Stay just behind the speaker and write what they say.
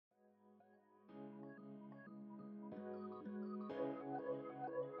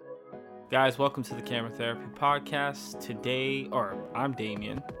Guys, welcome to the Camera Therapy Podcast. I'm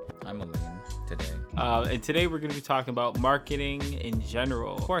Damien. I'm Elaine today. And today we're going to be talking about marketing in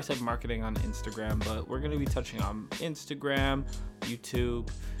general. Of course, I said marketing on Instagram, but we're going to be touching on Instagram, YouTube,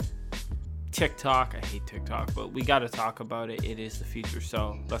 TikTok. I hate TikTok, but we got to talk about it. It is the future,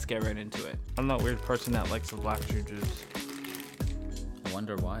 so let's get right into it. I'm that weird person that likes the black juice. I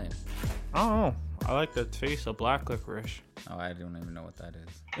wonder why. I don't know. I like the taste of black licorice. Oh, I don't even know what that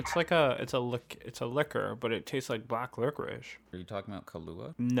is. It's a liquor, but it tastes like black licorice. Are you talking about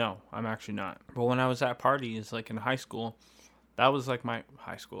Kahlua? No, I'm actually not. But when I was at parties, like in high school, that was like my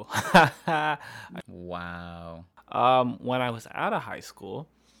high school. Wow. When I was out of high school,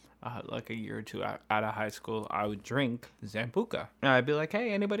 like a year or two out of high school, I would drink Sambuca. And I'd be like,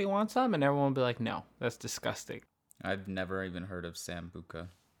 hey, anybody want some? And everyone would be like, no, that's disgusting. I've never even heard of Sambuca.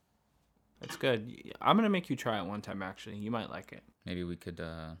 It's good. I'm going to make you try it one time, actually. You might like it. Maybe we could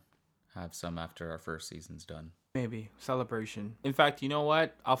have some after our first season's done. Maybe. Celebration. In fact, you know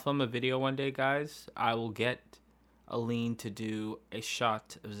what? I'll film a video one day, guys. I will get Aline to do a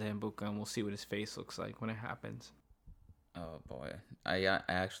shot of Sambuca, and we'll see what his face looks like when it happens. Oh, boy. I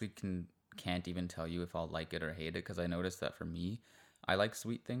actually can't even tell you if I'll like it or hate it, because I noticed that for me, I like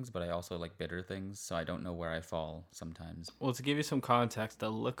sweet things, but I also like bitter things, so I don't know where I fall sometimes. Well, to give you some context,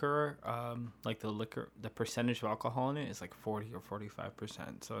 the percentage of alcohol in it is like 40 or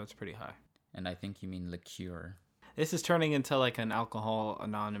 45%, so it's pretty high. And I think you mean liqueur. This is turning into like an Alcohol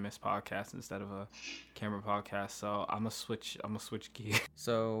Anonymous podcast instead of a camera podcast, so I'm gonna switch gear.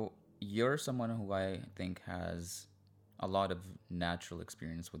 So you're someone who I think has a lot of natural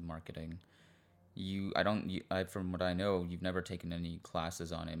experience with marketing. From what I know, you've never taken any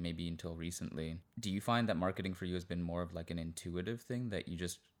classes on it, maybe until recently. Do you find that marketing for you has been more of like an intuitive thing, that you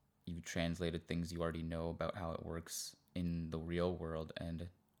translated things you already know about how it works in the real world and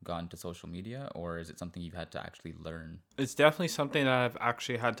gone to social media, or is it something you've had to actually learn? It's definitely something that I've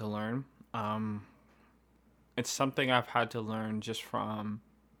actually had to learn. It's something I've had to learn just from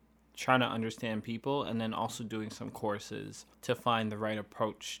trying to understand people, and then also doing some courses to find the right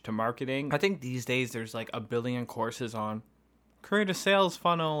approach to marketing. I think these days there's like a billion courses on create a sales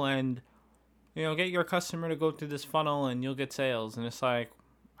funnel and, get your customer to go through this funnel and you'll get sales. And it's like,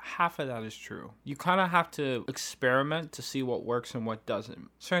 half of that is true. You kind of have to experiment to see what works and what doesn't.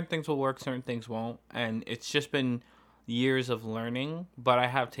 Certain things will work, certain things won't. And it's just been years of learning, but I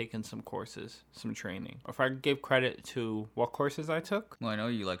have taken some courses, some training. If I give credit to what courses I took. Well, I know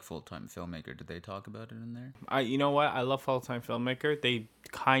you like Full-Time Filmmaker. Did they talk about it in there? You know what? I love Full-Time Filmmaker. They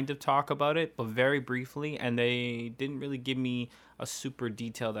kind of talk about it, but very briefly, and they didn't really give me a super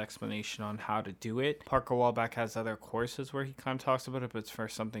detailed explanation on how to do it. Parker Walbeck has other courses where he kind of talks about it, but it's for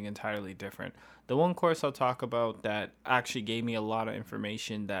something entirely different. The one course I'll talk about that actually gave me a lot of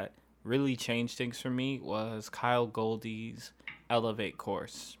information that really changed things for me was Kyle Goldie's Elevate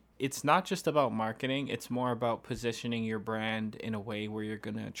course. It's not just about marketing, it's more about positioning your brand in a way where you're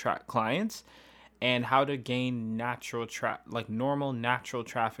going to attract clients and how to gain normal natural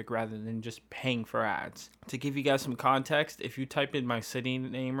traffic rather than just paying for ads. To give you guys some context, if you type in my city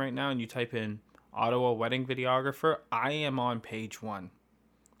name right now and you type in Ottawa wedding videographer, I am on page 1.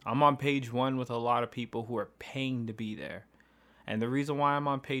 I'm on page 1 with a lot of people who are paying to be there. And the reason why I'm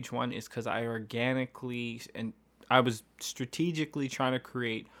on page 1 is because I was strategically trying to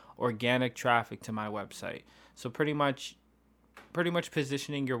create organic traffic to my website. So pretty much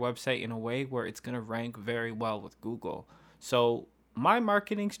positioning your website in a way where it's going to rank very well with Google. So my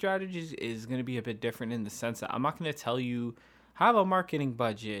marketing strategies is going to be a bit different in the sense that I'm not going to tell you have a marketing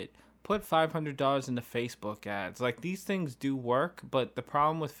budget, put $500 into Facebook ads. Like, these things do work, but the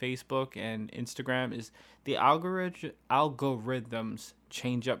problem with Facebook and Instagram is the algorithms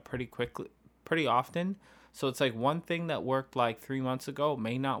change up pretty often. So it's like one thing that worked like 3 months ago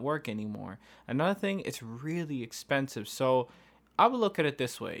may not work anymore. Another thing, it's really expensive. So I would look at it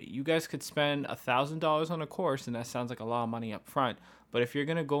this way. You guys could spend $1,000 on a course, and that sounds like a lot of money up front. But if you're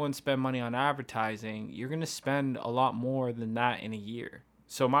going to go and spend money on advertising, you're going to spend a lot more than that in a year.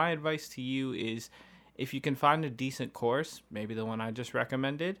 So my advice to you is, if you can find a decent course, maybe the one I just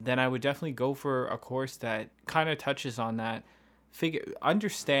recommended, then I would definitely go for a course that kind of touches on that. You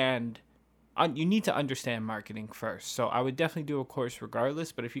need to understand marketing first. So I would definitely do a course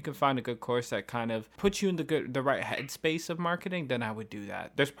regardless, but if you can find a good course that kind of puts you in the right headspace of marketing, then I would do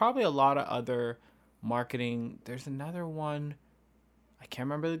that. There's probably a lot of other marketing. There's another one. I can't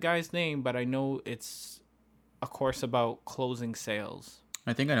remember the guy's name, but I know it's a course about closing sales.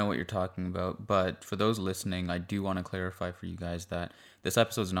 I think I know what you're talking about, but for those listening, I do want to clarify for you guys that this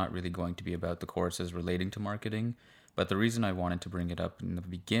episode is not really going to be about the courses relating to marketing. But the reason I wanted to bring it up in the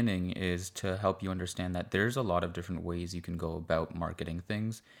beginning is to help you understand that there's a lot of different ways you can go about marketing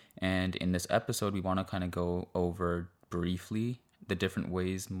things. And in this episode, we want to kind of go over briefly the different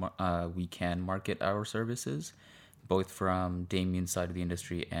ways we can market our services, both from Damien's side of the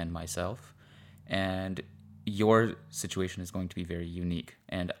industry and myself. And your situation is going to be very unique.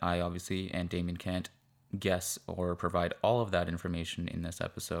 And I obviously, and Damien, can't guess or provide all of that information in this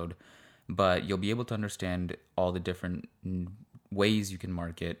episode, but you'll be able to understand all the different ways you can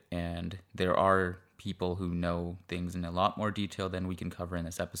market. And there are people who know things in a lot more detail than we can cover in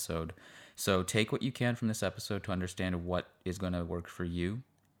this episode. So take what you can from this episode to understand what is going to work for you.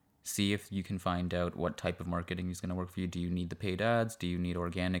 See if you can find out what type of marketing is going to work for you. Do you need the paid ads? Do you need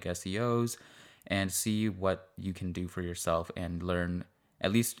organic SEOs? And see what you can do for yourself and learn.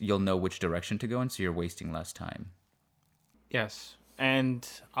 At least you'll know which direction to go in, so you're wasting less time. Yes. And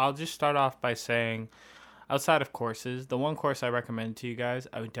I'll just start off by saying, outside of courses, the one course I recommend to you guys,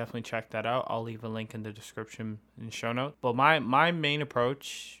 I would definitely check that out. I'll leave a link in the description and show notes. But my main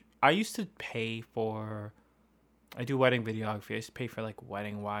approach, I used to pay for, I do wedding videography. I used to pay for like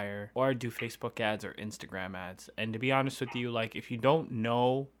Wedding Wire, or I do Facebook ads or Instagram ads. And to be honest with you, like if you don't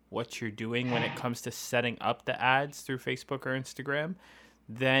know what you're doing when it comes to setting up the ads through Facebook or Instagram,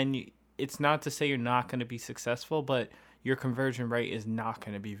 then it's not to say you're not going to be successful, but your conversion rate is not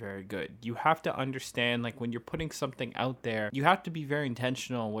going to be very good. You have to understand, like when you're putting something out there, you have to be very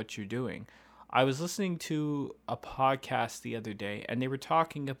intentional in what you're doing. I was listening to a podcast the other day, and they were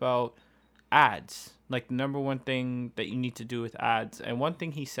talking about ads, like the number one thing that you need to do with ads. And one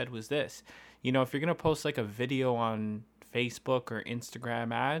thing he said was this, if you're going to post like a video on Facebook or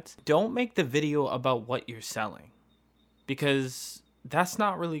Instagram ads, don't make the video about what you're selling, because that's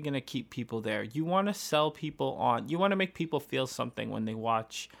not really going to keep people there. You want to sell people on, you want to make people feel something when they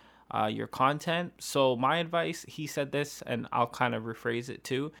watch your content. So my advice, he said this, and I'll kind of rephrase it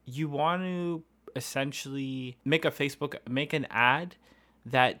too. You want to essentially make an ad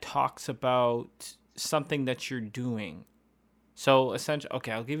that talks about something that you're doing. So essentially,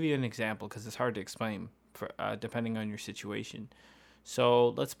 okay, I'll give you an example because it's hard to explain for depending on your situation. So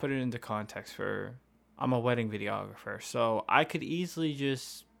let's put it into context for, I'm a wedding videographer, so I could easily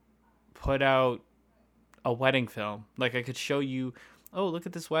just put out a wedding film. Like I could show you, oh, look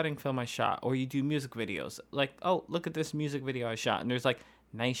at this wedding film I shot. Or you do music videos. Like, oh, look at this music video I shot. And there's like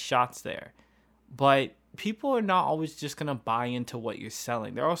nice shots there. But people are not always just going to buy into what you're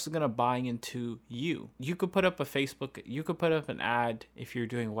selling. They're also going to buy into you. You could put up you could put up an ad if you're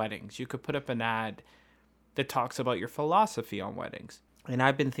doing weddings. You could put up an ad that talks about your philosophy on weddings. And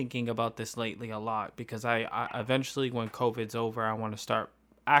I've been thinking about this lately a lot because I eventually, when COVID's over, I want to start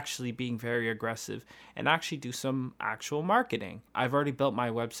actually being very aggressive and actually do some actual marketing. I've already built my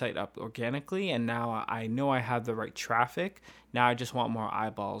website up organically, and now I know I have the right traffic. Now I just want more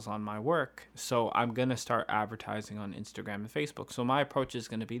eyeballs on my work. So I'm going to start advertising on Instagram and Facebook. So my approach is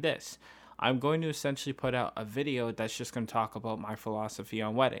going to be this. I'm going to essentially put out a video that's just going to talk about my philosophy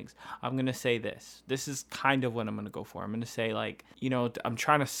on weddings. I'm going to say this. This is kind of what I'm going to go for. I'm going to say, like, I'm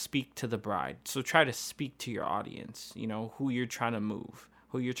trying to speak to the bride. So try to speak to your audience, who you're trying to move,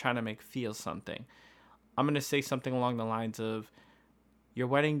 who you're trying to make feel something. I'm going to say something along the lines of, your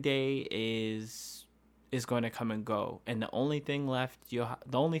wedding day is going to come and go. And the only thing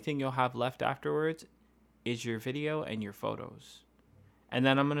you'll have left afterwards is your video and your photos. And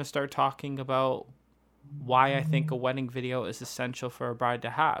then I'm going to start talking about why I think a wedding video is essential for a bride to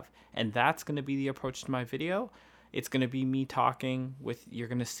have. And that's going to be the approach to my video. It's going to be me talking with, you're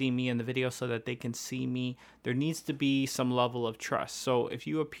going to see me in the video so that they can see me. There needs to be some level of trust. So if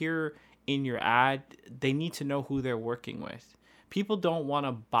you appear in your ad, they need to know who they're working with. People don't want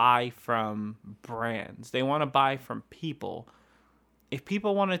to buy from brands. They want to buy from people. If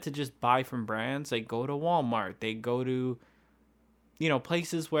people wanted to just buy from brands, they go to Walmart. They go to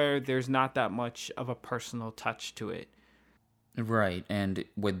places where there's not that much of a personal touch to it. Right, and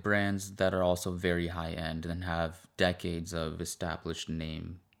with brands that are also very high end and have decades of established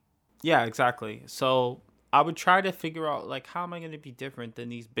name. Yeah, exactly. So I would try to figure out, like, how am I going to be different than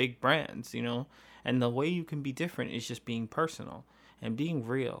these big brands, And the way you can be different is just being personal and being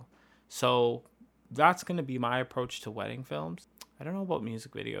real. So that's going to be my approach to wedding films. I don't know about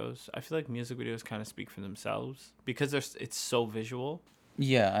music videos. I feel like music videos kind of speak for themselves because it's so visual.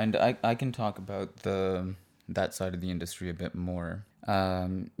 Yeah, and I can talk about that side of the industry a bit more.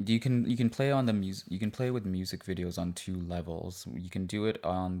 You can play on the music. You can play with music videos on two levels. You can do it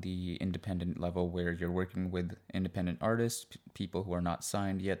on the independent level where you're working with independent artists, people who are not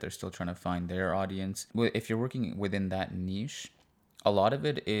signed yet. They're still trying to find their audience. If you're working within that niche, a lot of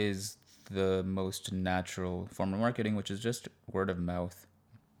it is the most natural form of marketing, which is just word of mouth,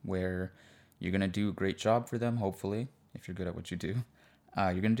 where you're going to do a great job for them, hopefully, if you're good at what you do.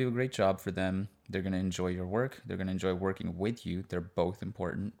 You're going to do a great job for them. They're going to enjoy your work. They're going to enjoy working with you. They're both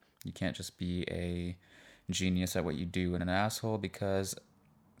important. You can't just be a genius at what you do and an asshole, because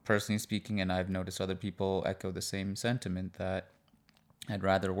personally speaking, and I've noticed other people echo the same sentiment, that I'd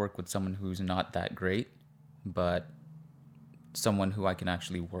rather work with someone who's not that great, but someone who I can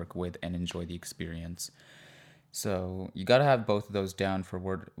actually work with and enjoy the experience. So you got to have both of those down for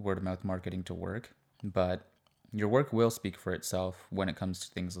word of mouth marketing to work, but your work will speak for itself when it comes to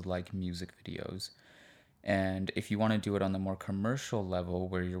things like music videos. And if you want to do it on the more commercial level,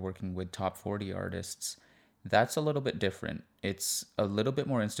 where you're working with top 40 artists, that's a little bit different. It's a little bit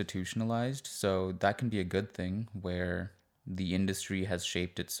more institutionalized, so that can be a good thing, where the industry has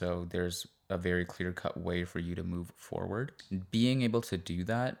shaped it so there's a very clear-cut way for you to move forward. Being able to do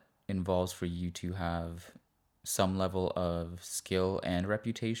that involves for you to have some level of skill and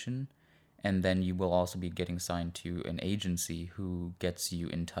reputation, and then you will also be getting signed to an agency who gets you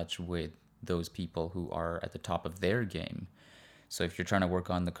in touch with those people who are at the top of their game. So if you're trying to work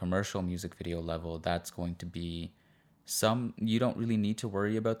on the commercial music video level, that's going to be you don't really need to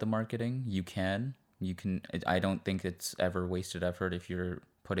worry about the marketing. You can, I don't think it's ever wasted effort if you're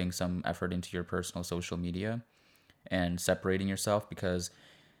putting some effort into your personal social media and separating yourself, because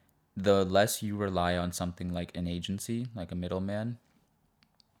the less you rely on something like an agency, like a middleman,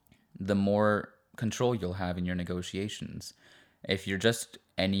 the more control you'll have in your negotiations. If you're just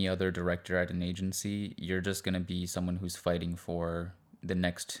any other director at an agency, you're just going to be someone who's fighting for the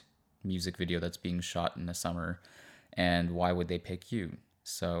next music video that's being shot in the summer. And why would they pick you?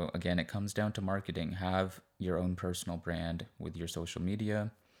 So again, it comes down to marketing. Have your own personal brand with your social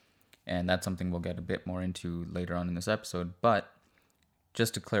media. And that's something we'll get a bit more into later on in this episode. But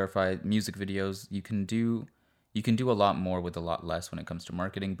just to clarify, music videos, you can do a lot more with a lot less when it comes to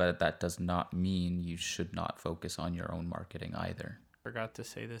marketing, but that does not mean you should not focus on your own marketing either. Forgot to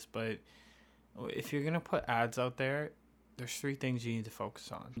say this, but if you're going to put ads out there, there's 3 things you need to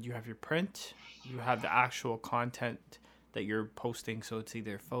focus on. You have your print, you have the actual content that you're posting, so it's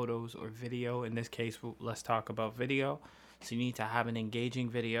either photos or video. In this case, let's talk about video. So you need to have an engaging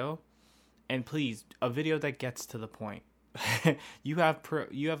video, and please, a video that gets to the point. you have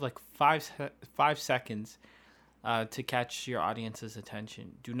like 5 seconds to catch your audience's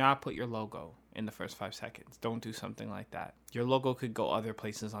attention. Do not put your logo in the first 5 seconds. Don't do something like that. Your logo could go other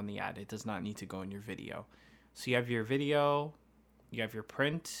places on the ad. It does not need to go in your video. So you have your video, you have your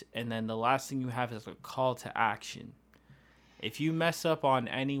print, and then the last thing you have is a call to action. If you mess up on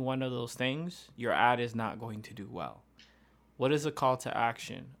any one of those things, your ad is not going to do well. What is a call to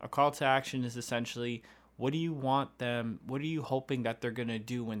action? A call to action is essentially, what do you hoping that they're going to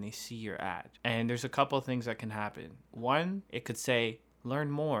do when they see your ad? And there's a couple of things that can happen. One, it could say,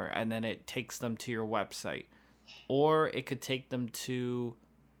 learn more, and then it takes them to your website. Or it could take them to,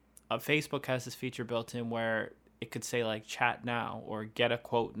 Facebook has this feature built in where it could say like chat now or get a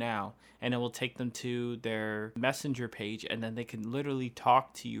quote now, and it will take them to their messenger page, and then they can literally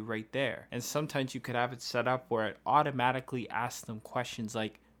talk to you right there. And sometimes you could have it set up where it automatically asks them questions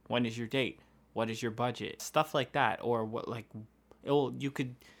like, when is your date? What is your budget? Stuff like that. Or you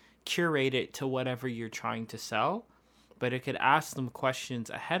could curate it to whatever you're trying to sell, but it could ask them questions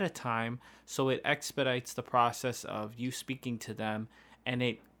ahead of time, so it expedites the process of you speaking to them, and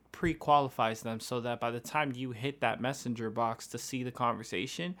it pre-qualifies them so that by the time you hit that messenger box to see the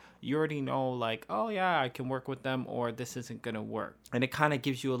conversation, you already know like, oh yeah, I can work with them, or this isn't going to work. And it kind of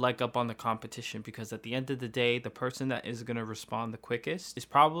gives you a leg up on the competition, because at the end of the day, the person that is going to respond the quickest is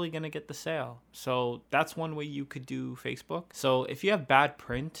probably going to get the sale. So that's one way you could do Facebook. So if you have bad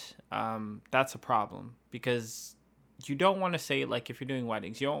print, that's a problem, because you don't want to say, like, if you're doing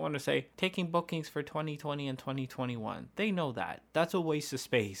weddings, you don't want to say taking bookings for 2020 and 2021. They know that. That's a waste of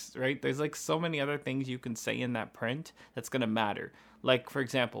space, right? There's like so many other things you can say in that print that's going to matter. Like, for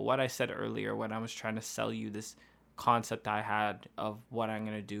example, what I said earlier when I was trying to sell you this concept I had of what I'm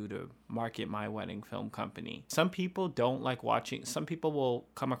going to do to market my wedding film company. Some people don't like watching. Some people will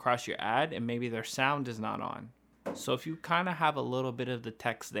come across your ad and maybe their sound is not on. So if you kind of have a little bit of the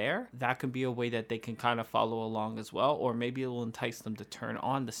text there, that could be a way that they can kind of follow along as well, or maybe it will entice them to turn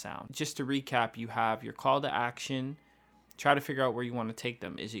on the sound. Just to recap, you have your call to action. Try to figure out where you want to take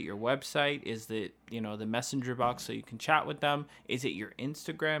them. Is it your website? Is it, the messenger box so you can chat with them? Is it your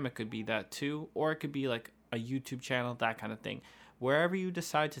Instagram? It could be that too. Or it could be like a YouTube channel, that kind of thing. wherever you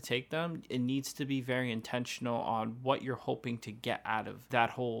decide to take them, it needs to be very intentional on what you're hoping to get out of that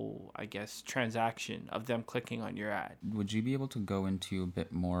whole, I guess, transaction of them clicking on your ad. Would you be able to go into a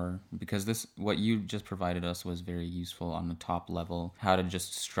bit more, because this, what you just provided us was very useful on the top level, how to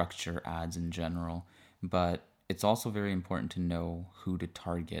just structure ads in general, but it's also very important to know who to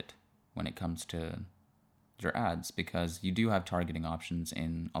target when it comes to your ads, because you do have targeting options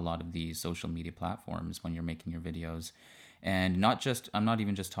in a lot of these social media platforms when you're making your videos. And I'm not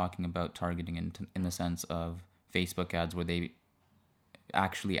even just talking about targeting in the sense of Facebook ads where they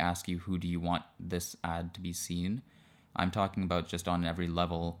actually ask you, who do you want this ad to be seen? I'm talking about just on every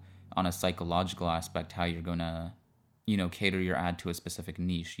level, on a psychological aspect, how you're going to, cater your ad to a specific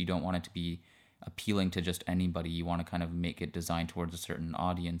niche. You don't want it to be appealing to just anybody. You want to kind of make it designed towards a certain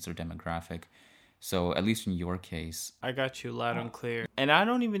audience or demographic. So at least in your case, I got you loud and clear. And I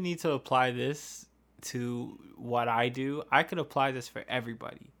don't even need to apply this to what I do. I could apply this for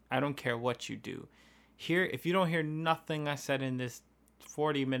everybody. I don't care what you do. Here, if you don't hear nothing I said in this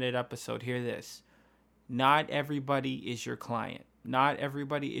 40-minute episode, hear this. Not everybody is your client. Not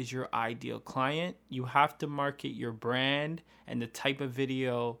everybody is your ideal client. You have to market your brand and the type of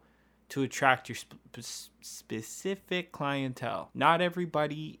video to attract your specific clientele. Not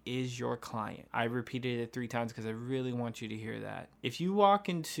everybody is your client. I repeated it 3 times because I really want you to hear that. If you walk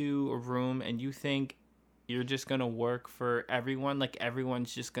into a room and you think you're just going to work for everyone, like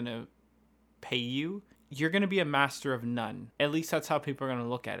everyone's just going to pay you, you're going to be a master of none. At least that's how people are going to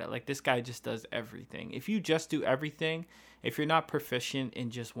look at it. Like, this guy just does everything. If you just do everything, if you're not proficient in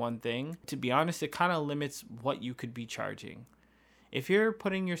just one thing, to be honest, it kind of limits what you could be charging. If you're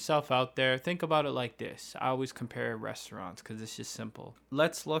putting yourself out there, think about it like this. I always compare restaurants because it's just simple.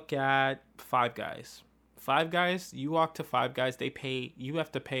 Let's look at Five Guys. Five Guys, you walk to Five Guys, you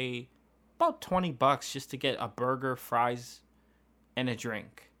have to pay about $20 just to get a burger, fries, and a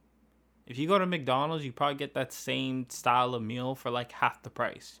drink. If you go to McDonald's, you probably get that same style of meal for like half the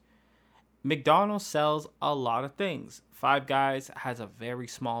price. McDonald's sells a lot of things. Five Guys has a very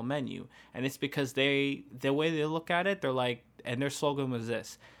small menu, and it's because the way they look at it, they're like, and their slogan was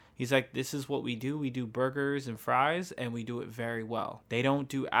this. He's like, this is what we do. We do burgers and fries, and we do it very well. They don't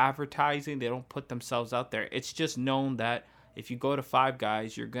do advertising. They don't put themselves out there. It's just known that if you go to Five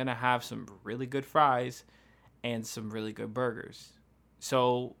Guys, you're going to have some really good fries and some really good burgers.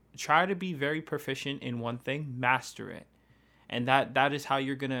 So try to be very proficient in one thing, master it. And that is how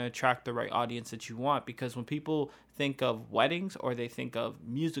you're going to attract the right audience that you want. Because when people think of weddings, or they think of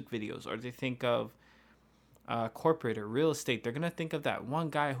music videos, or they think of corporate or real estate, they're going to think of that one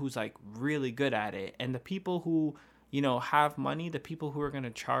guy who's like really good at it. And the people who, have money, the people who are going to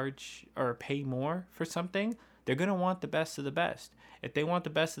charge or pay more for something, they're going to want the best of the best. If they want the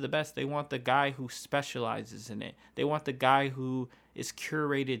best of the best, they want the guy who specializes in it. They want the guy who is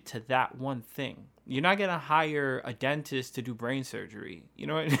curated to that one thing. You're not going to hire a dentist to do brain surgery. You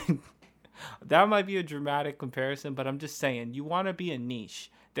know what? That might be a dramatic comparison, but I'm just saying, you want to be a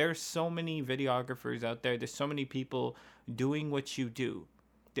niche. There's so many videographers out there. There's so many people doing what you do.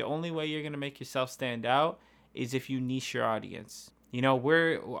 The only way you're going to make yourself stand out is if you niche your audience.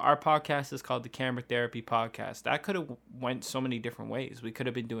 Our podcast is called the Camera Therapy Podcast. That could have went so many different ways. We could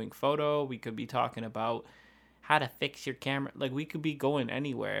have been doing photo. We could be talking about how to fix your camera. Like, we could be going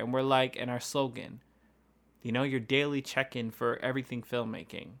anywhere. And we're like, and our slogan, your daily check-in for everything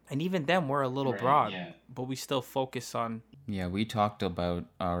filmmaking. And even then, we're a little broad, but we still focus on. Yeah, we talked about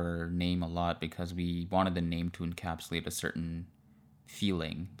our name a lot because we wanted the name to encapsulate a certain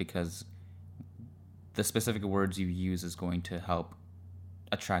feeling, because the specific words you use is going to help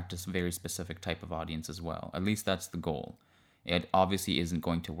attract a very specific type of audience as well. At least that's the goal. It obviously isn't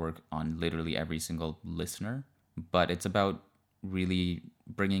going to work on literally every single listener, but it's about really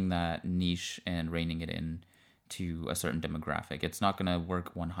bringing that niche and reining it in to a certain demographic. It's not going to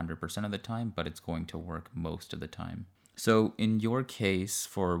work 100% of the time, but it's going to work most of the time. So in your case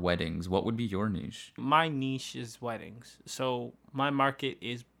for weddings, what would be your niche? My niche is weddings. So my market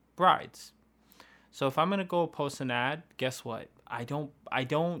is brides. So if I'm going to go post an ad, guess what?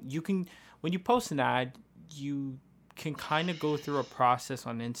 When you post an ad, you can kind of go through a process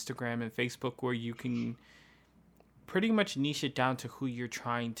on Instagram and Facebook where you can pretty much niche it down to who you're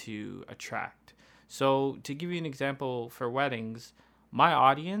trying to attract. So to give you an example for weddings, my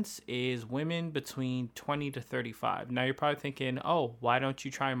audience is women between 20 to 35. Now you're probably thinking, oh, why don't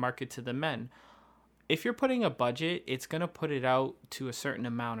you try and market to the men? If you're putting a budget, it's going to put it out to a certain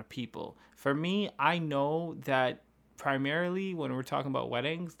amount of people. For me, I know that primarily when we're talking about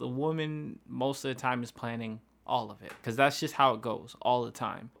weddings, the woman most of the time is planning all of it, because that's just how it goes all the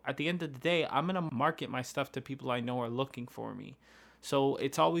time. At the end of the day, I'm going to market my stuff to people I know are looking for me. So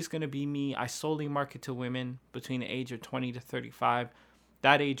it's always going to be me. I solely market to women between the age of 20 to 35,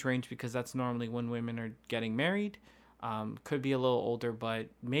 that age range, because that's normally when women are getting married. Could be a little older, but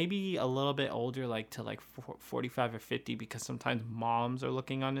maybe a little bit older, like to like 45 or 50, because sometimes moms are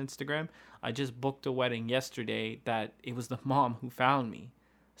looking on Instagram. I just booked a wedding yesterday that it was the mom who found me.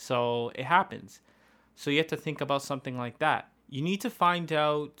 So it happens. So you have to think about something like that. You need to find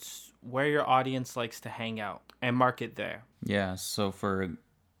out where your audience likes to hang out and market there. Yeah, so for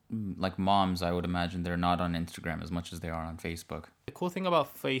like moms, I would imagine they're not on Instagram as much as they are on Facebook. The cool thing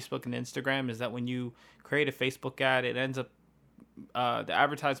about Facebook and Instagram is that when you create a Facebook ad, it ends up the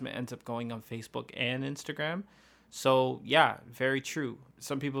advertisement ends up going on Facebook and Instagram. So yeah, very true.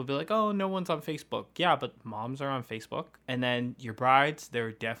 Some people will be like, "Oh, no one's on Facebook." Yeah, but moms are on Facebook, and then your brides,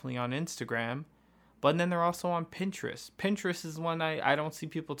 they're definitely on Instagram. But then they're also on Pinterest. Pinterest is one I don't see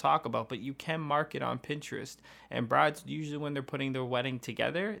people talk about, but you can market on Pinterest. And brides, usually when they're putting their wedding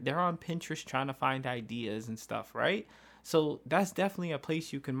together, they're on Pinterest trying to find ideas and stuff, right? So that's definitely a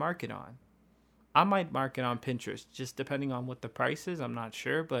place you can market on. I might market on Pinterest, just depending on what the price is. I'm not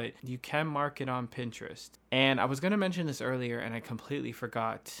sure, but you can market on Pinterest. And I was going to mention this earlier and I completely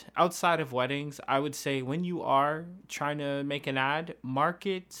forgot. Outside of weddings, I would say when you are trying to make an ad,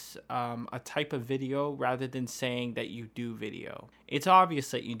 market a type of video rather than saying that you do video. It's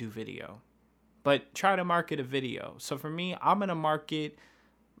obvious that you do video, but try to market a video. So for me, I'm going to market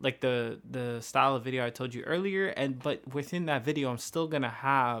like the style of video I told you earlier, but within that video, I'm still going to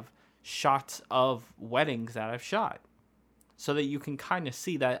have shots of weddings that I've shot so that you can kind of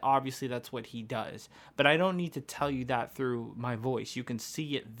see that obviously that's what he does. But I don't need to tell you that through my voice. You can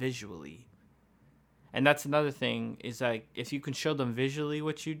see it visually. And that's another thing, is like if you can show them visually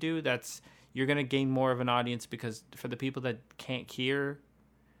what you do, you're going to gain more of an audience, because for the people that can't hear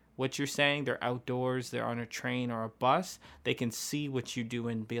what you're saying, they're outdoors, they're on a train or a bus, they can see what you do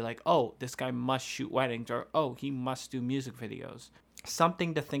and be like, "Oh, this guy must shoot weddings," or "Oh, he must do music videos."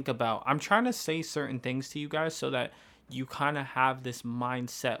 Something to think about. I'm trying to say certain things to you guys so that you kind of have this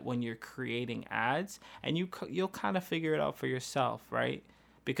mindset when you're creating ads, and you'll kind of figure it out for yourself, right?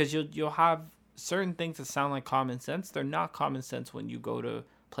 Because you'll have certain things that sound like common sense. They're not common sense when you go to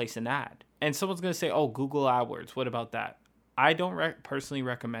place an ad. And someone's going to say, "Oh, Google AdWords, what about that?" I don't personally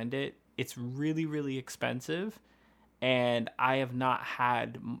recommend it. It's really, really expensive, and I have not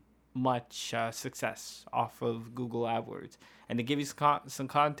had much success off of Google AdWords. And to give you some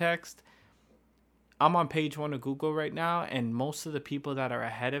context, I'm on page 1 of Google right now, and most of the people that are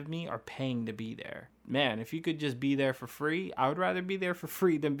ahead of me are paying to be there. Man, if you could just be there for free, I would rather be there for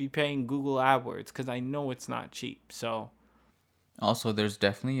free than be paying Google AdWords, because I know it's not cheap. So Also, there's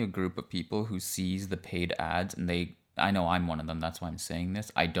definitely a group of people who sees the paid ads, and I know I'm one of them, that's why I'm saying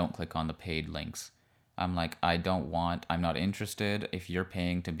this. I don't click on the paid links. I'm like, I'm not interested. If you're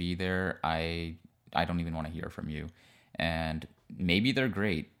paying to be there, I don't even want to hear from you. And maybe they're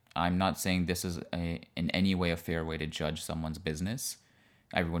great. I'm not saying this is in any way a fair way to judge someone's business.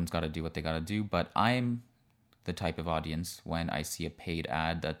 Everyone's got to do what they got to do. But I'm the type of audience, when I see a paid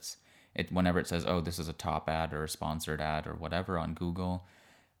ad, whenever it says, "Oh, this is a top ad or a sponsored ad or whatever" on Google,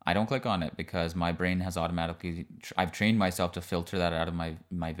 I don't click on it, because my brain has I've trained myself to filter that out of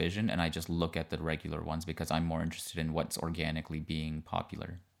my vision, and I just look at the regular ones because I'm more interested in what's organically being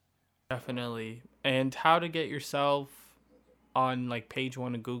popular. definitely. And how to get yourself on like page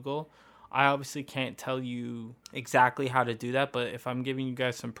 1 of Google. I obviously can't tell you exactly how to do that, but if I'm giving you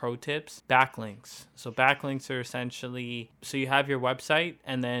guys some pro tips, backlinks. So backlinks are essentially, so you have your website,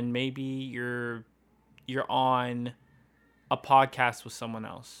 and then maybe you're on a podcast with someone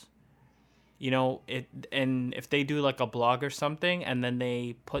else. And if they do like a blog or something, and then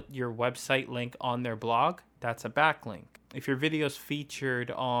they put your website link on their blog, that's a backlink. If your video's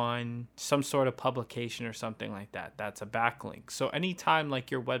featured on some sort of publication or something like that, that's a backlink. So anytime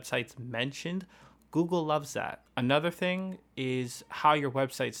like your website's mentioned, Google loves that. Another thing is how your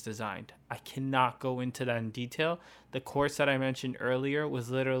website's designed. I cannot go into that in detail. The course that I mentioned earlier was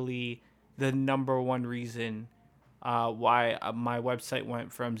literally the number one reason why my website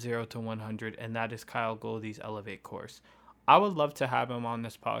went from 0 to 100, and that is Kyle Goldie's Elevate course. I would love to have him on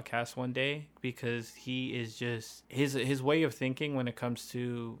this podcast one day, because he is just his way of thinking when it comes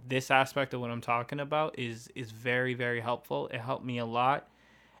to this aspect of what I'm talking about is very, very helpful. It helped me a lot,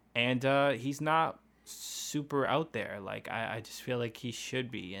 and he's not super out there. Like I just feel like he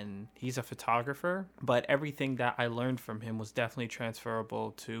should be, and he's a photographer, but everything that I learned from him was definitely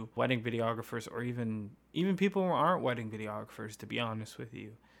transferable to wedding videographers, or even people who aren't wedding videographers, to be honest with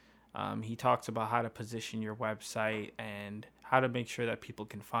you. He talks about how to position your website and how to make sure that people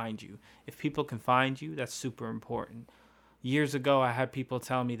can find you. If people can find you, that's super important. Years ago, I had people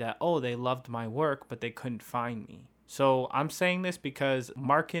tell me that, oh, they loved my work, but they couldn't find me. So I'm saying this because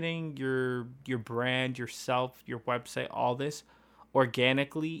marketing your brand, yourself, your website, all this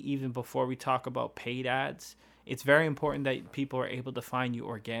organically, even before we talk about paid ads, it's very important that people are able to find you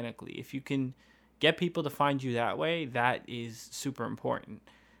organically. If you can get people to find you that way, that is super important.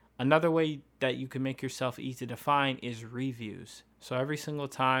 Another way that you can make yourself easy to find is reviews. So every single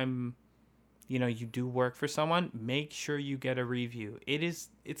time you do work for someone, make sure you get a review. It's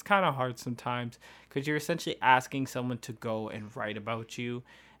kind of hard sometimes because you're essentially asking someone to go and write about you,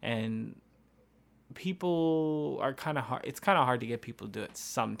 and people are kind of hard. It's kind of hard to get people to do it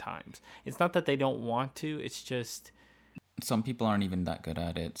sometimes. It's not that they don't want to, it's just Some people aren't even that good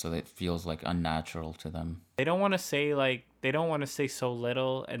at it, so it feels like unnatural to them. they don't want to say so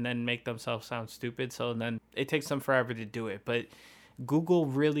little and then make themselves sound stupid, so then it takes them forever to do it. But Google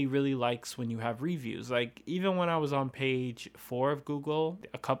really, really likes when you have reviews. Like, even when I was on page 4 of Google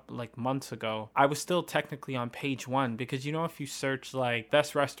a couple months ago, I was still technically on page 1 because if you search like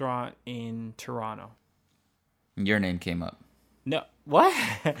best restaurant in Toronto. Your name came up. No, what?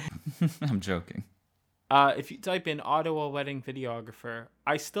 I'm joking. If you type in Ottawa wedding videographer,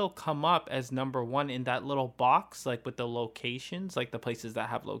 I still come up as number 1 in that little box, like with the locations, like the places that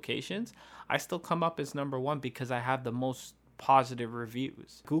have locations. I still come up as number 1 because I have the most positive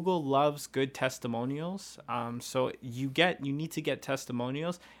reviews. Google loves good testimonials. So you need to get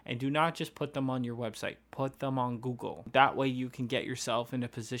testimonials, and do not just put them on your website. Put them on Google. That way you can get yourself in a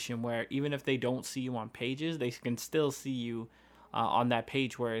position where even if they don't see you on pages, they can still see you on that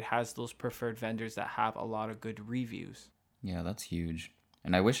page where it has those preferred vendors that have a lot of good reviews. Yeah, that's huge.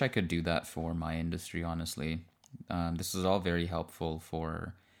 And I wish I could do that for my industry, honestly. This is all very helpful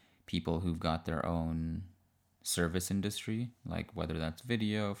for people who've got their own service industry, like whether that's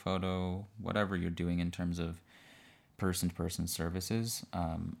video, photo, whatever you're doing in terms of person-to-person services,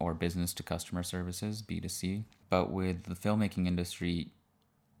 or business-to-customer services, B2C. But with the filmmaking industry,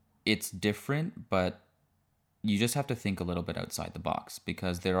 it's different, but you just have to think a little bit outside the box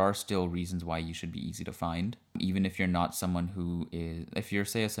because there are still reasons why you should be easy to find. Even if you're not someone if you're,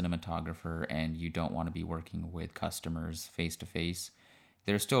 say, a cinematographer and you don't want to be working with customers face to face,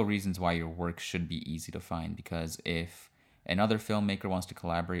 there's still reasons why your work should be easy to find, because if another filmmaker wants to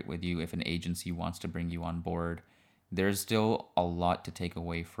collaborate with you, if an agency wants to bring you on board, there's still a lot to take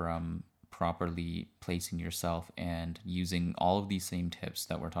away from properly placing yourself and using all of these same tips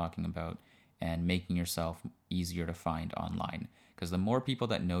that we're talking about and making yourself easier to find online. Because the more people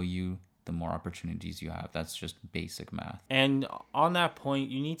that know you, the more opportunities you have. That's just basic math. And on that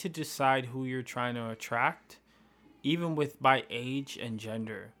point, you need to decide who you're trying to attract, even by age and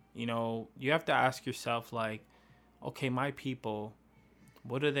gender. You have to ask yourself, like, okay, my people,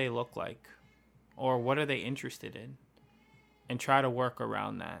 what do they look like? Or what are they interested in? And try to work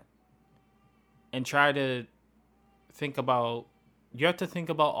around that. And try to you have to think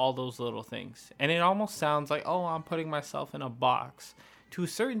about all those little things. And it almost sounds like, oh, I'm putting myself in a box. To a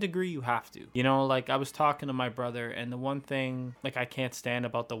certain degree, you have to. Like I was talking to my brother, and the one thing I can't stand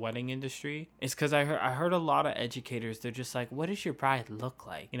about the wedding industry is because I heard a lot of educators, they're just like, what does your bride look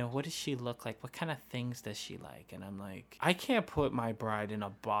like? What does she look like? What kind of things does she like? And I'm like, I can't put my bride in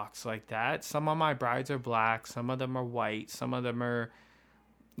a box like that. Some of my brides are black, some of them are white, some of them are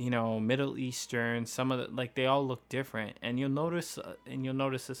Middle Eastern, some of they all look different. And you'll notice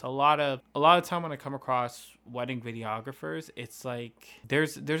this a lot of time when I come across wedding videographers, it's like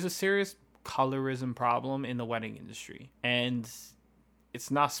there's a serious colorism problem in the wedding industry, and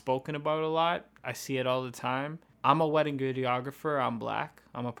it's not spoken about a lot. I see it all the time. I'm a wedding videographer. I'm black.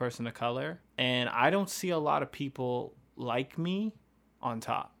 I'm a person of color, and I don't see a lot of people like me on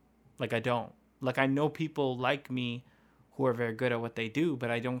top. I don't. I know people like me who are very good at what they do, but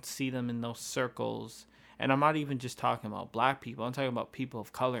I don't see them in those circles. And I'm not even just talking about black people. I'm talking about people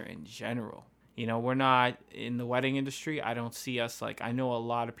of color in general. We're not in the wedding industry. I don't see us I know a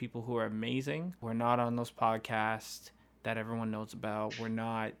lot of people who are amazing. We're not on those podcasts that everyone knows about. We're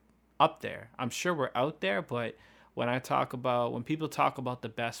not up there. I'm sure we're out there, but when people talk about the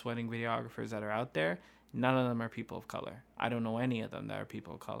best wedding videographers that are out there, none of them are people of color. I don't know any of them that are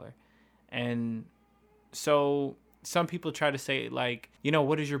people of color. And so some people try to say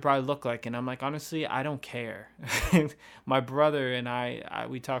what does your bride look like? And I'm like, honestly, I don't care. My brother and I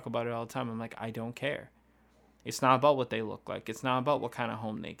we talk about it all the time. I'm like, I don't care. It's not about what they look like. It's not about what kind of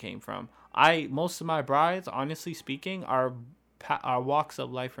home they came from. Most of my brides, honestly speaking, our walks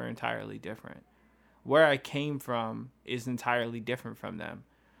of life are entirely different. Where I came from is entirely different from them.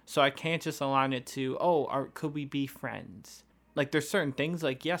 So I can't just align it to, could we be friends? Like, there's certain things,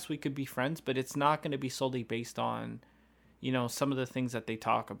 like, yes, we could be friends, but it's not going to be solely based on, some of the things that they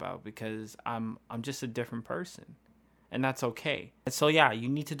talk about, because I'm just a different person. And that's okay. And so yeah, you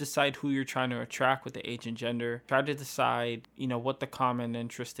need to decide who you're trying to attract with the age and gender. Try to decide, what the common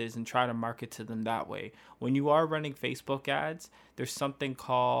interest is and try to market to them that way. When you are running Facebook ads, there's something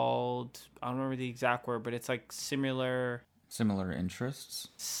called, I don't remember the exact word, but it's like similar interests.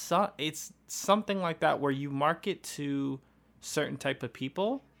 So it's something like that where you market to certain type of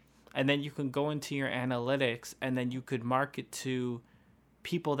people, and then you can go into your analytics and then you could market to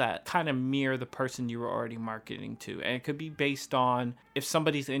people that kind of mirror the person you were already marketing to. And it could be based on if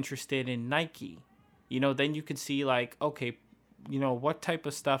somebody's interested in Nike, then you could see like, okay, what type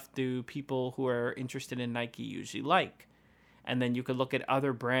of stuff do people who are interested in Nike usually like? And then you could look at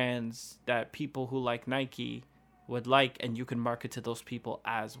other brands that people who like Nike would like, and you can market to those people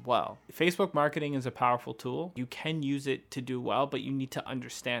as well. Facebook marketing is a powerful tool. You can use it to do well, but you need to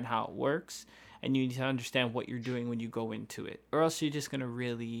understand how it works, and you need to understand what you're doing when you go into it, or else you're just going to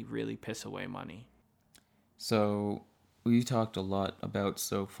really, really piss away money. So we talked a lot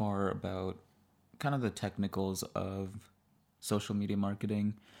so far about kind of the technicals of social media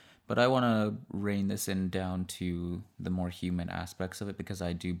marketing, but I want to rein this down to the more human aspects of it, because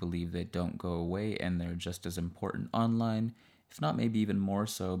I do believe they don't go away and they're just as important online, if not maybe even more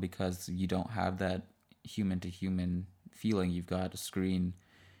so, because you don't have that human to human feeling. You've got a screen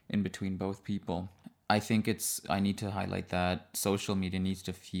in between both people. I need to highlight that social media needs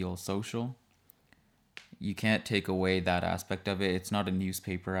to feel social. You can't take away that aspect of it. It's not a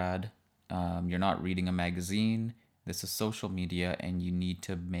newspaper ad. You're not reading a magazine. This is social media, and you need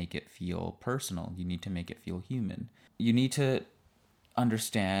to make it feel personal. You need to make it feel human. You need to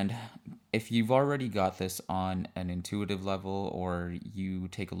understand, if you've already got this on an intuitive level, or you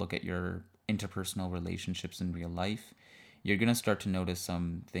take a look at your interpersonal relationships in real life, you're going to start to notice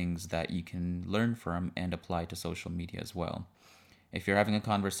some things that you can learn from and apply to social media as well. If you're having a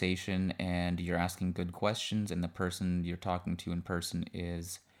conversation and you're asking good questions, and the person you're talking to in person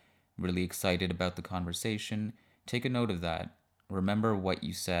is really excited about the conversation, take a note of that. Remember what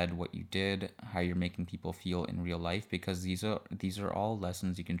you said, what you did, how you're making people feel in real life, because these are all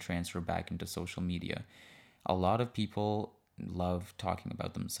lessons you can transfer back into social media. A lot of people love talking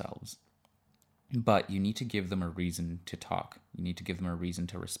about themselves, but you need to give them a reason to talk. You need to give them a reason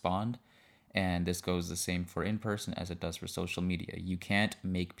to respond. And this goes the same for in-person as it does for social media. You can't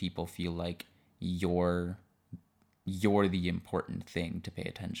make people feel like you're the important thing to pay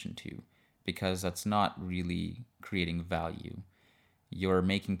attention to, because that's not really creating value. You're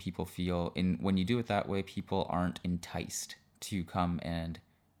making people feel, when you do it that way, people aren't enticed to come and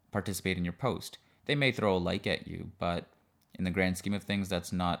participate in your post. They may throw a like at you, but in the grand scheme of things,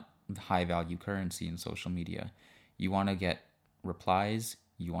 that's not high value currency in social media. You want to get replies,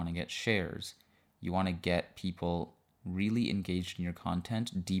 you want to get shares, you want to get people really engaged in your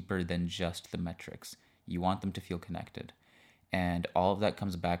content deeper than just the metrics. You want them to feel connected. And all of that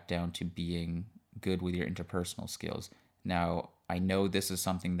comes back down to being good with your interpersonal skills. Now, I know this is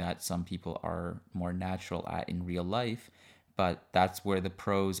something that some people are more natural at in real life, but that's where the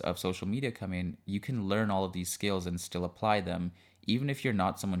pros of social media come in. You can learn all of these skills and still apply them, even if you're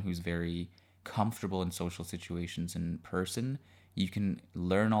not someone who's very comfortable in social situations in person. You can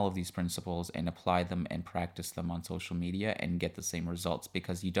learn all of these principles and apply them and practice them on social media and get the same results,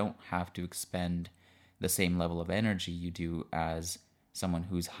 because you don't have to expend the same level of energy you do as someone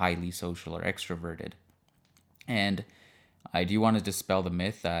who's highly social or extroverted. And I do want to dispel the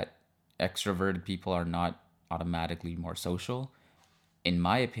myth that extroverted people are not automatically more social. In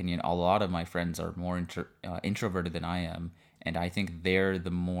my opinion, a lot of my friends are more introverted than I am, and I think they're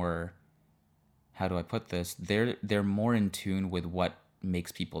the more, how do I put this? They're more in tune with what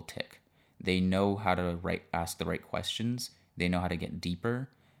makes people tick. They know how to ask the right questions. They know how to get deeper,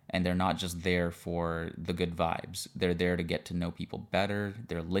 and they're not just there for the good vibes. They're there to get to know people better.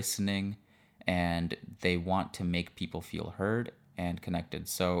 They're listening, and they want to make people feel heard and connected.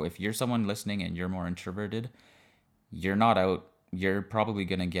 So if you're someone listening and you're more introverted, you're probably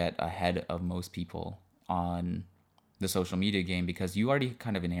going to get ahead of most people on the social media game, because you already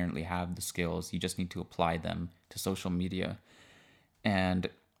kind of inherently have the skills. You just need to apply them to social media. And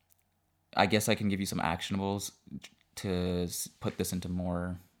I guess I can give you some actionables to put this into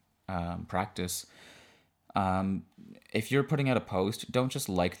more practice. If you're putting out a post, don't just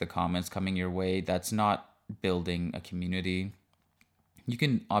like the comments coming your way. That's not building a community. You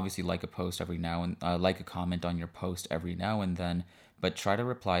can obviously like a post every now and like a comment on your post every now and then, but try to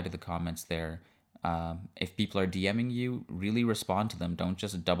reply to the comments there. If people are DMing you, really respond to them. Don't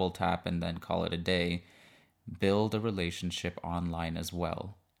just double tap and then call it a day. Build a relationship online as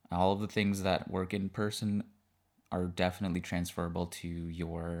well. All of the things that work in person are definitely transferable to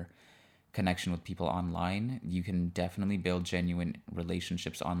your connection with people online. You can definitely build genuine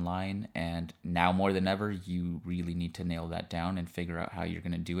relationships online, and now more than ever, you really need to nail that down and figure out how you're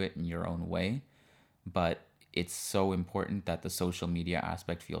going to do it in your own way. But it's so important that the social media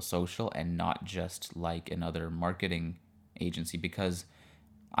aspect feels social and not just like another marketing agency, because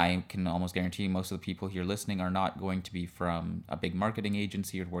I can almost guarantee most of the people here listening are not going to be from a big marketing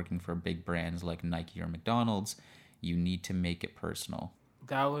agency or working for big brands like Nike or McDonald's. You need to make it personal.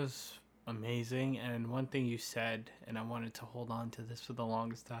 That was amazing. And one thing you said, and I wanted to hold on to this for the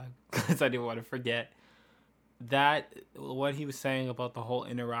longest time because I didn't want to forget, that what he was saying about the whole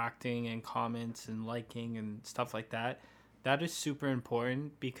interacting and comments and liking and stuff like that, that is super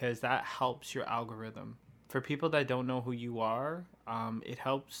important because that helps your algorithm. For people that don't know who you are, it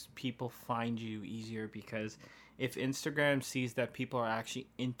helps people find you easier, because if Instagram sees that people are actually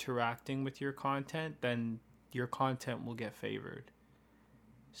interacting with your content, then your content will get favored.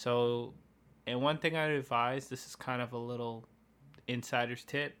 So, and one thing I'd advise, this is kind of a little insider's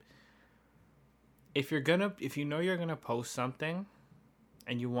tip. If you know you're gonna post something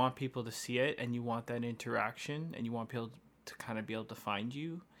and you want people to see it and you want that interaction and you want people to kind of be able to find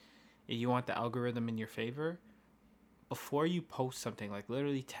you, and you want the algorithm in your favor, before you post something, like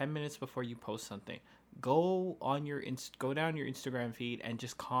literally 10 minutes before you post something, go on go down your Instagram feed and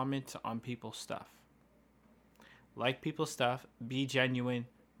just comment on people's stuff. Like people's stuff, be genuine,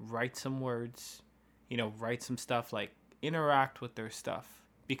 write some words, write some stuff, like interact with their stuff.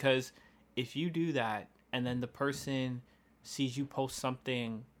 Because if you do that and then the person sees you post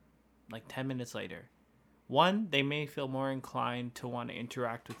something like 10 minutes later, one, they may feel more inclined to want to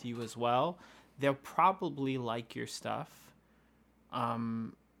interact with you as well. They'll probably like your stuff.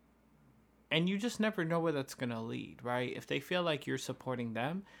 And you just never know where that's going to lead, right? If they feel like you're supporting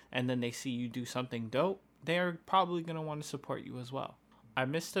them and then they see you do something dope, they're probably going to want to support you as well. I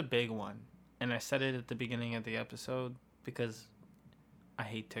missed a big one, and I said it at the beginning of the episode because I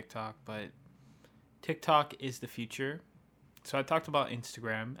hate TikTok, but TikTok is the future. So I talked about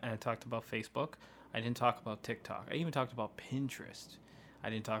Instagram and I talked about Facebook. I didn't talk about TikTok. I even talked about Pinterest. I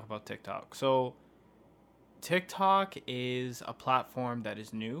didn't talk about TikTok. So TikTok is a platform that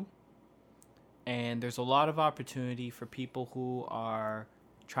is new, and there's a lot of opportunity for people who are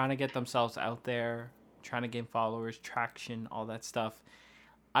trying to get themselves out there, trying to gain followers, traction, all that stuff.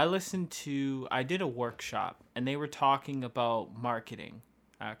 I did a workshop, and they were talking about marketing,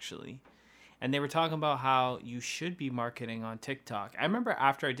 actually. And they were talking about how you should be marketing on TikTok. I remember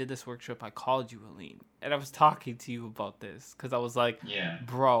after I did this workshop, I called you, Aline, and I was talking to you about this because I was like, Yeah.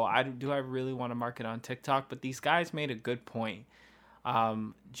 bro, do I really want to market on TikTok? But these guys made a good point.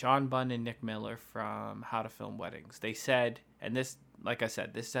 John Bunn and Nick Miller from How to Film Weddings, they said, and this, like I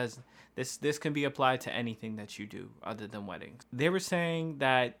said, this can be applied to anything that you do other than weddings. They were saying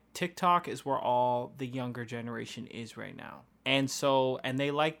that TikTok is where all the younger generation is right now. And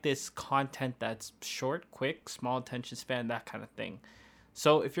they like this content that's short, quick, small attention span, that kind of thing.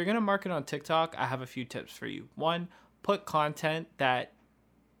 So if you're going to market on TikTok, I have a few tips for you. One, put content that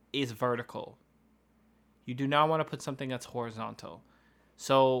is vertical. You do not want to put something that's horizontal.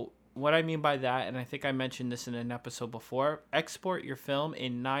 So what I mean by that, and I think I mentioned this in an episode before, export your film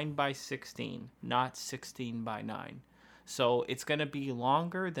in 9:16, not 16:9. So it's going to be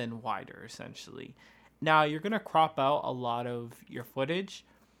longer than wider, essentially. Now, you're going to crop out a lot of your footage,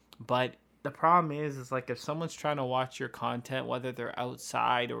 but the problem is like if someone's trying to watch your content, whether they're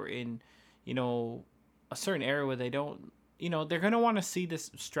outside or in, a certain area where they don't, they're going to want to see this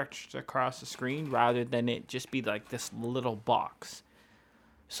stretched across the screen rather than it just be like this little box.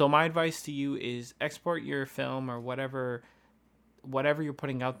 So my advice to you is export your film or whatever you're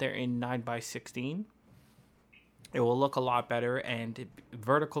putting out there in 9:16. It will look a lot better, and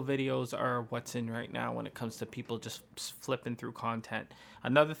vertical videos are what's in right now when it comes to people just flipping through content.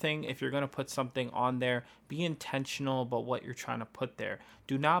 Another thing, if you're going to put something on there, be intentional about what you're trying to put there.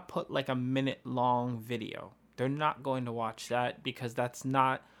 Do not put like a minute-long video. They're not going to watch that because that's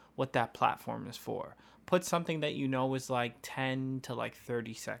not what that platform is for. Put something that you know is like 10 to like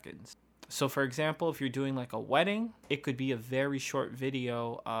 30 seconds. So for example, if you're doing like a wedding, it could be a very short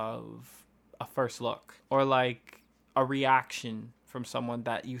video of a first look, or like a reaction from someone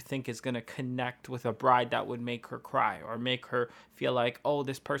that you think is going to connect with a bride that would make her cry or make her feel like, oh,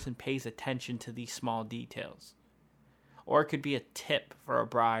 this person pays attention to these small details. Or it could be a tip for a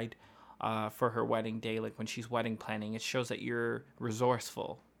bride for her wedding day, like when she's wedding planning. It shows that you're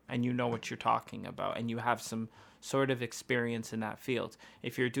resourceful and you know what you're talking about and you have some sort of experience in that field.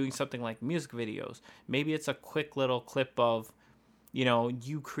 If you're doing something like music videos, maybe it's a quick little clip of, you know,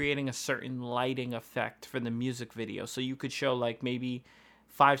 you creating a certain lighting effect for the music video. So you could show like maybe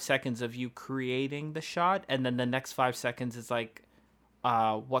 5 seconds of you creating the shot, and then the next 5 seconds is like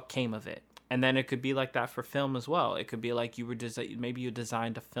what came of it. And then it could be like that for film as well. It could be like you were maybe you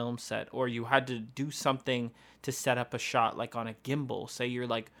designed a film set, or you had to do something to set up a shot, like on a gimbal. Say you're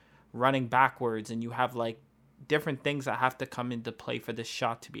like running backwards and you have like different things that have to come into play for this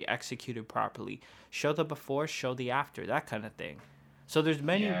shot to be executed properly. Show the before, show the after, that kind of thing. So there's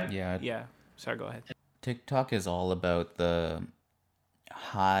many. Yeah. Sorry, go ahead. TikTok is all about the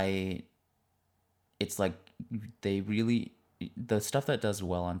high. It's like the stuff that does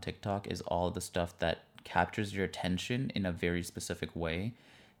well on TikTok is all the stuff that captures your attention in a very specific way.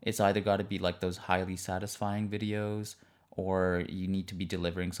 It's either got to be like those highly satisfying videos, or you need to be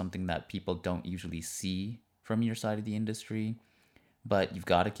delivering something that people don't usually see from your side of the industry. But you've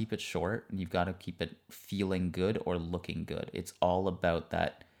got to keep it short, and you've got to keep it feeling good or looking good. It's all about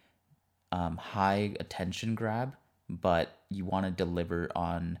that high attention grab, but you want to deliver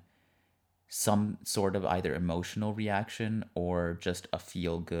on some sort of either emotional reaction or just a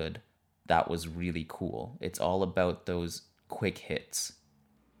feel good that was really cool. It's all about those quick hits.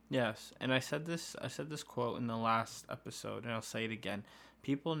 Yes, and I said this quote in the last episode, and I'll say it again.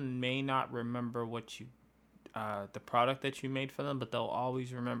 People may not remember what you the product that you made for them, but they'll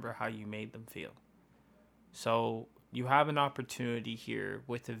always remember how you made them feel. So you have an opportunity here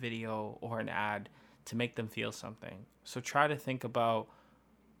with a video or an ad to make them feel something. So try to think about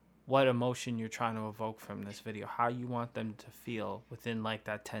what emotion you're trying to evoke from this video, how you want them to feel within like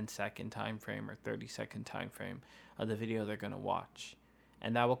that 10-second time frame or 30-second time frame of the video they're going to watch.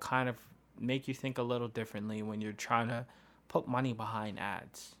 And that will kind of make you think a little differently when you're trying to put money behind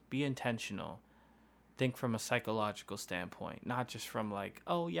ads. Be intentional. Think from a psychological standpoint, not just from like,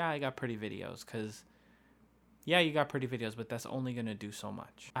 oh yeah, I got pretty videos, because yeah, you got pretty videos, but that's only going to do so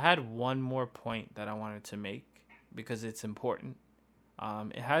much. I had one more point that I wanted to make because it's important.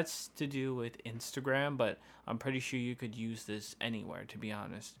 It has to do with Instagram, but I'm pretty sure you could use this anywhere, to be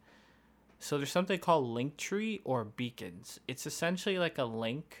honest. So there's something called Linktree or Beacons. It's essentially like a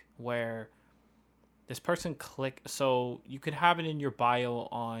link where this person so you could have it in your bio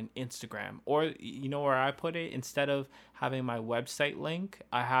on Instagram, or you know where I put it, instead of having my website link,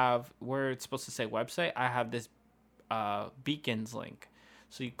 I have where it's supposed to say website, I have this Beacons link.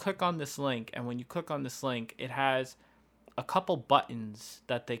 So you click on this link, and when you click on this link, it has a couple buttons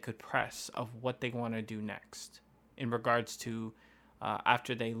that they could press of what they want to do next in regards to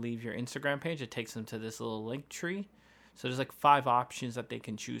after they leave your Instagram page. It takes them to this little link tree. So there's like 5 options that they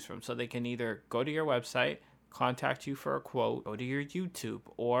can choose from. So they can either go to your website, contact you for a quote, go to your YouTube,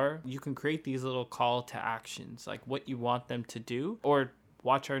 or you can create these little call to actions, like what you want them to do, or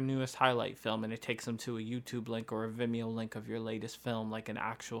watch our newest highlight film, and it takes them to a YouTube link or a Vimeo link of your latest film, like an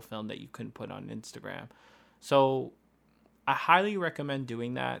actual film that you couldn't put on Instagram. So I highly recommend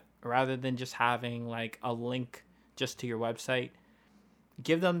doing that rather than just having like a link just to your website.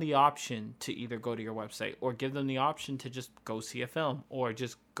 Give them the option to either go to your website, or give them the option to just go see a film, or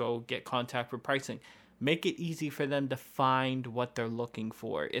just go get contact for pricing. Make it easy for them to find what they're looking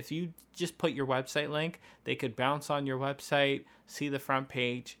for. If you just put your website link, they could bounce on your website, see the front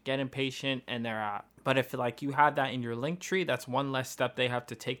page, get impatient, and they're out. But if like you had that in your link tree, that's one less step they have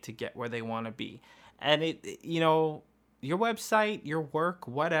to take to get where they want to be. And it, you know, your website, your work,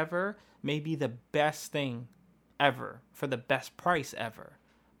 whatever, may be the best thing ever for the best price ever.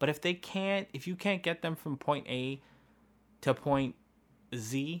 But if you can't get them from point A to point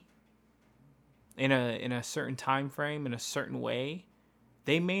Z in a certain time frame, in a certain way,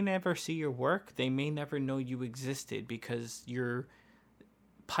 they may never see your work. They may never know you existed, because your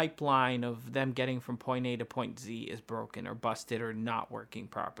pipeline of them getting from point A to point Z is broken or busted or not working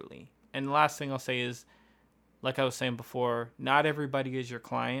properly. And the last thing I'll say is, like I was saying before, not everybody is your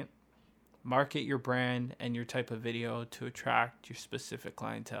client. Market your brand and your type of video to attract your specific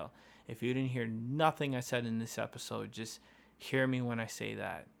clientele. If you didn't hear nothing I said in this episode, just hear me when I say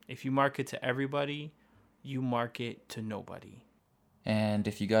that. If you market to everybody, you market to nobody. And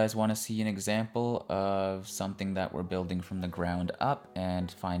if you guys want to see an example of something that we're building from the ground up and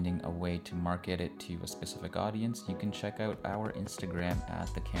finding a way to market it to a specific audience, you can check out our Instagram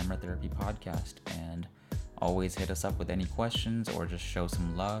at the Camera Therapy Podcast. And always hit us up with any questions, or just show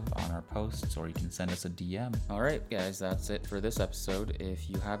some love on our posts, or you can send us a DM. All right, guys, that's it for this episode. If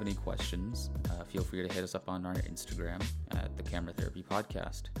you have any questions, feel free to hit us up on our Instagram at the Camera Therapy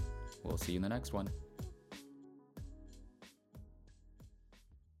Podcast. We'll see you in the next one.